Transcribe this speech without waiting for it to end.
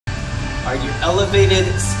All right, your elevated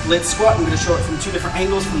split squat, I'm going to show it from two different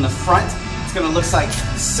angles. From the front, it's going to look like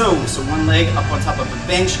so. So one leg up on top of a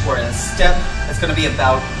bench or a step. That's going to be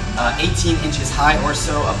about 18 inches high or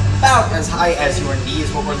so, about as high as your knee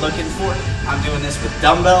is what we're looking for. I'm doing this with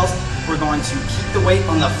dumbbells. We're going to keep the weight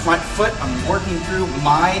on the front foot. I'm working through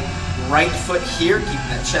my right foot here, keeping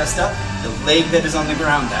that chest up. The leg that is on the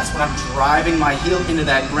ground, that's when I'm driving my heel into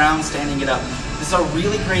that ground, standing it up. This is a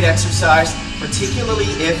really great exercise, particularly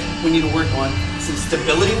if we need to work on some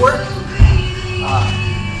stability work,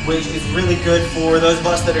 which is really good for those of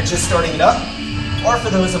us that are just starting it up, or for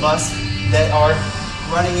those of us that are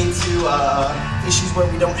running into issues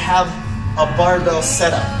where we don't have a barbell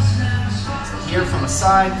setup. So here from a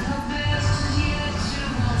side,